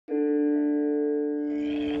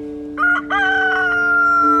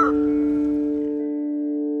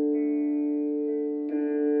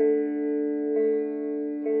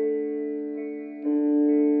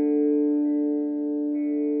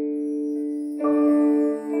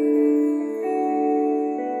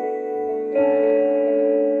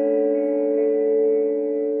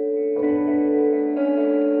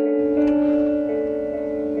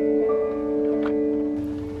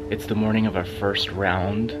It's the morning of our first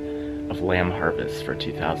round of lamb harvest for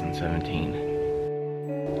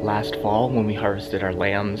 2017. Last fall, when we harvested our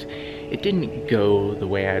lambs, it didn't go the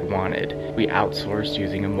way I'd wanted. We outsourced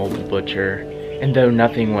using a mobile butcher, and though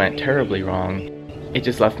nothing went terribly wrong, it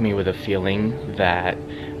just left me with a feeling that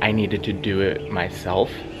I needed to do it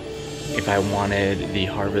myself if I wanted the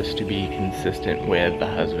harvest to be consistent with the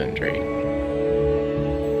husbandry.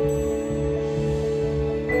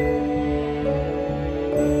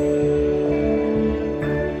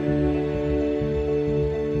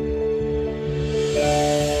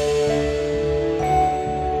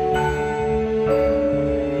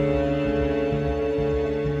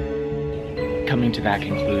 Coming to that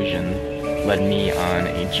conclusion led me on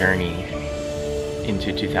a journey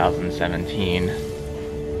into 2017,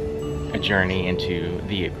 a journey into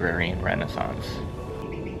the agrarian renaissance.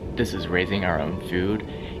 This is raising our own food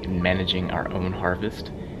and managing our own harvest,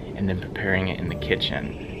 and then preparing it in the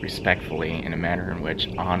kitchen respectfully in a manner in which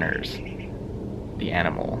honors the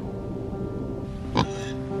animal.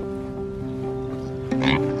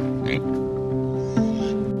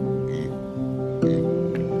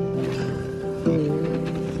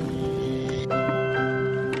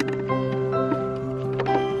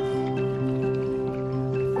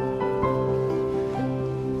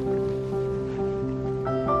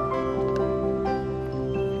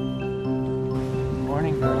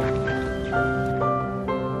 Morning, girl.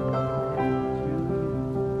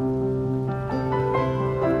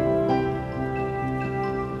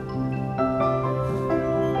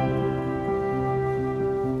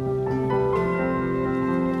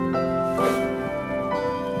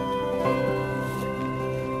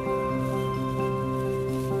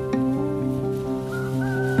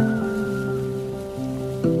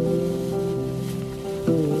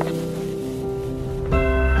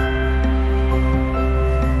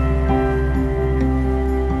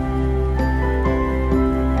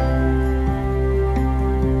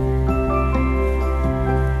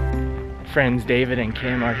 Friends David and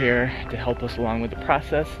Kim are here to help us along with the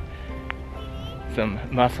process. Some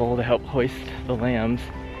muscle to help hoist the lambs.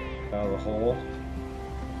 Out of the hole.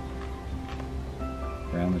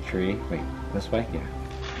 Around the tree. Wait, this way? Yeah.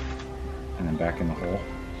 And then back in the hole.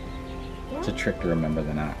 It's a trick to remember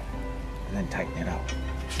the knot. And then tighten it up.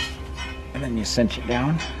 And then you cinch it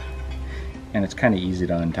down. And it's kind of easy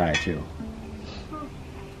to untie too.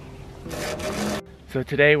 So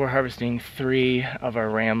today we're harvesting 3 of our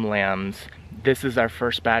ram lambs. This is our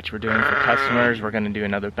first batch we're doing for customers. We're going to do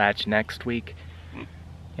another batch next week.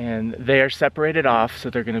 And they are separated off, so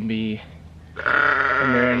they're going to be,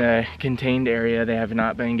 and they're in a contained area. They have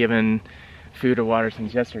not been given food or water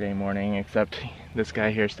since yesterday morning, except this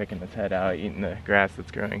guy here sticking his head out, eating the grass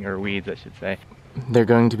that's growing, or weeds I should say. They're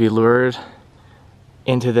going to be lured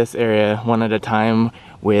into this area one at a time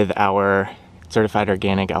with our certified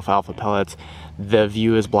organic alfalfa pellets. The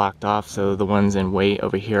view is blocked off, so the ones in weight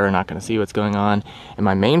over here are not going to see what's going on. And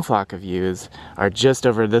my main flock of ewes are just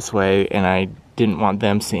over this way, and I didn't want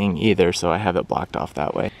them seeing either, so I have it blocked off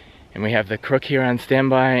that way. And we have the crook here on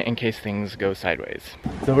standby in case things go sideways.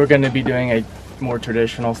 So we're going to be doing a more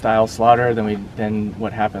traditional style slaughter than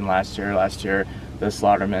what happened last year. Last year the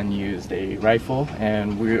slaughtermen used a rifle,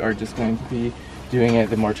 and we are just going to be doing it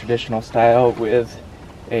the more traditional style with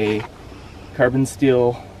a carbon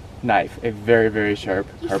steel knife, a very, very sharp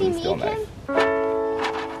carbon steel knife. Come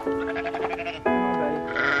on, buddy.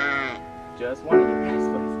 Just one of you guys,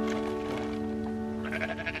 please.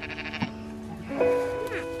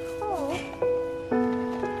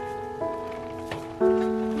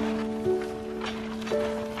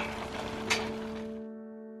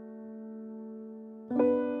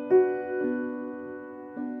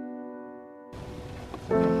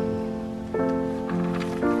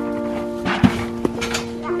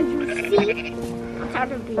 How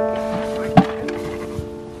to be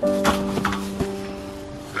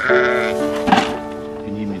If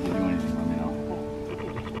you need me to do anything, let me know.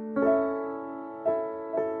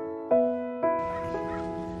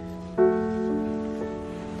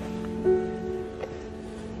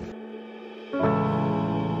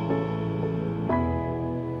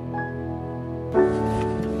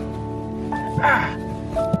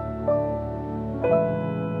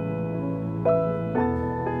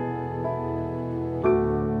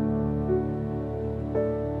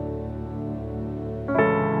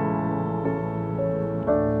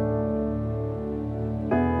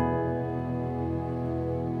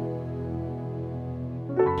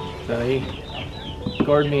 So he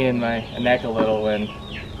gored me in my neck a little when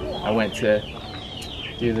I went to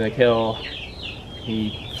do the kill.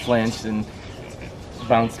 He flinched and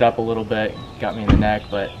bounced up a little bit, got me in the neck,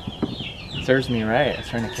 but serves me right. I was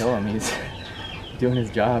trying to kill him. He's doing his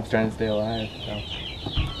job, trying to stay alive. So,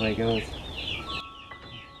 that's the way it goes.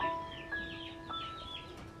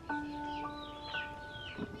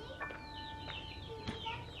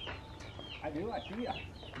 I see ya.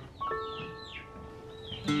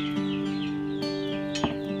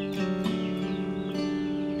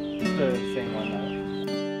 It's the same one though.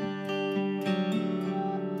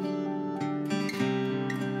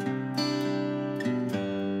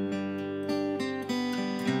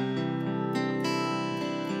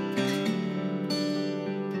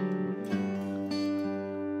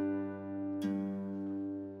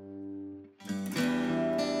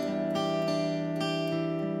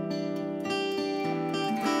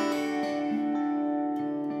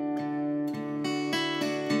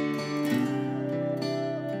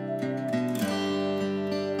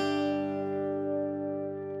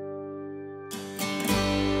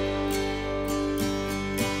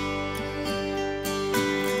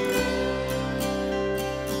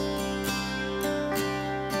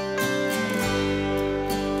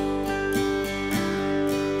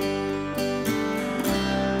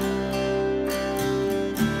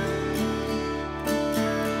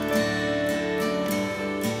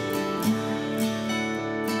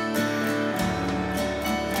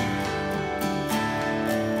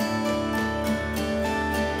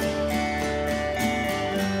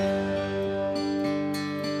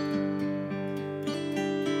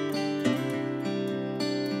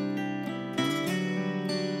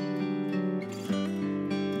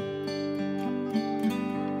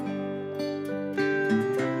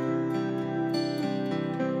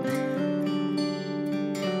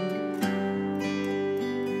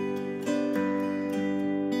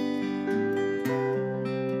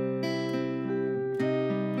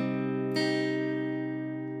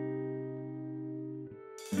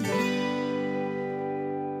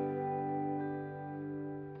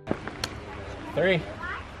 Three.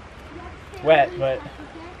 Wet, but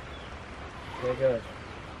there it goes.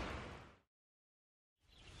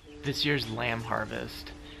 This year's lamb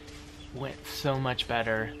harvest went so much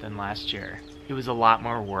better than last year. It was a lot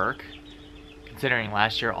more work, considering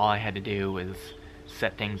last year all I had to do was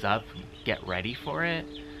set things up, get ready for it.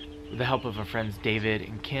 With the help of our friends David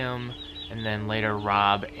and Kim, and then later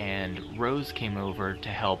Rob and Rose came over to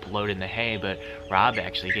help load in the hay, but Rob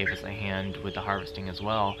actually gave us a hand with the harvesting as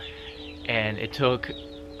well. And it took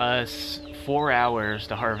us 4 hours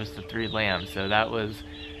to harvest the 3 lambs, so that was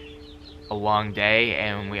a long day,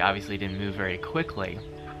 and we obviously didn't move very quickly.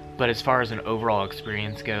 But as far as an overall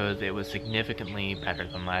experience goes, it was significantly better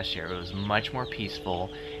than last year. It was much more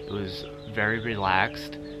peaceful, it was very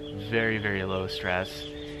relaxed, very, very low stress.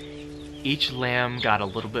 Each lamb got a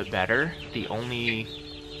little bit better. The only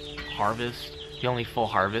full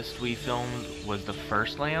harvest we filmed was the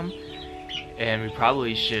first lamb. And we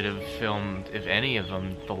probably should have filmed, if any of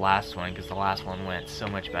them, the last one, because the last one went so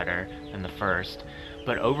much better than the first.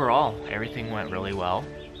 But overall, everything went really well.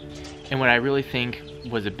 And what I really think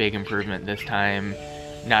was a big improvement this time,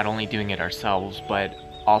 not only doing it ourselves, but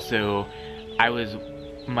also I was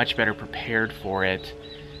much better prepared for it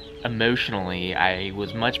emotionally. I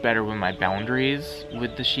was much better with my boundaries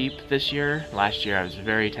with the sheep this year. Last year I was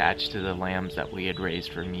very attached to the lambs that we had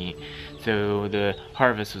raised for meat, so the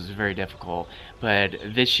harvest was very difficult. But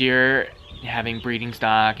this year, having breeding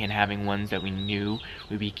stock and having ones that we knew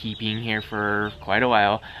we'd be keeping here for quite a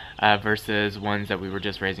while versus ones that we were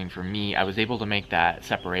just raising for meat, I was able to make that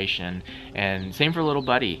separation. And same for little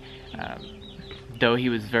Buddy. Though he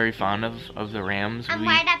was very fond of the rams. I'm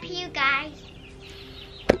right up here, guys.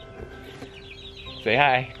 Say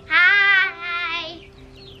hi. Hi.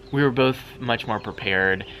 We were both much more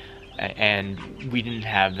prepared, and we didn't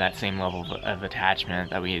have that same level of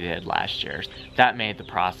attachment that we did last year. That made the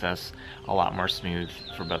process a lot more smooth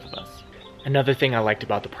for both of us. Another thing I liked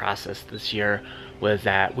about the process this year was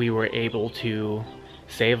that we were able to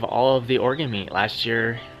save all of the organ meat. Last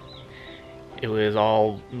year it was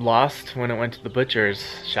all lost when it went to the butcher's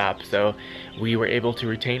shop, so we were able to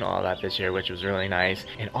retain all of that this year, which was really nice.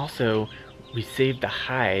 And also, we saved the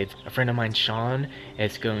hides. A friend of mine, Sean,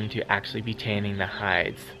 is going to actually be tanning the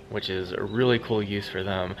hides, which is a really cool use for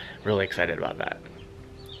them. Really excited about that.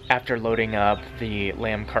 After loading up the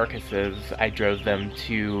lamb carcasses, I drove them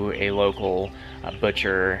to a local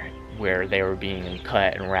butcher where they were being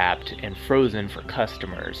cut and wrapped and frozen for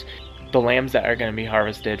customers. The lambs that are going to be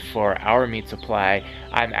harvested for our meat supply,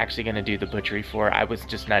 I'm actually going to do the butchery for. I was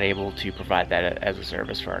just not able to provide that as a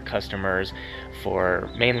service for our customers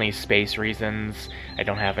for mainly space reasons. I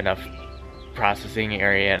don't have enough processing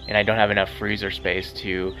area, and I don't have enough freezer space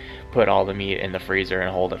to put all the meat in the freezer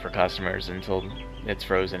and hold it for customers until it's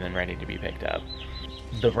frozen and ready to be picked up.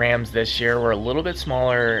 The rams this year were a little bit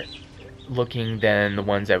smaller looking than the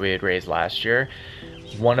ones that we had raised last year.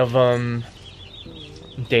 One of them,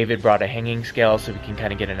 David brought a hanging scale so we can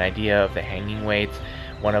kind of get an idea of the hanging weights.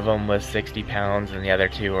 One of them was 60 pounds and the other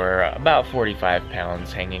two were about 45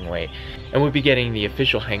 pounds hanging weight. And we'll be getting the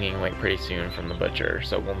official hanging weight pretty soon from the butcher,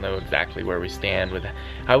 so we'll know exactly where we stand with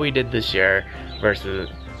how we did this year versus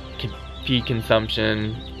feed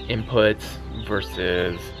consumption, inputs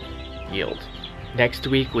versus yield. Next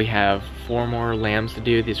week we have 4 more lambs to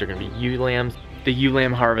do. These are going to be ewe lambs. The ewe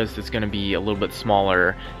lamb harvest is going to be a little bit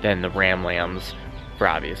smaller than the ram lambs for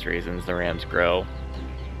obvious reasons. The rams grow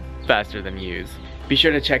faster than ewes. Be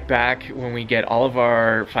sure to check back when we get all of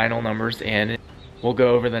our final numbers in. We'll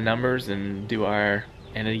go over the numbers and do our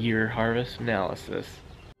end of year harvest analysis.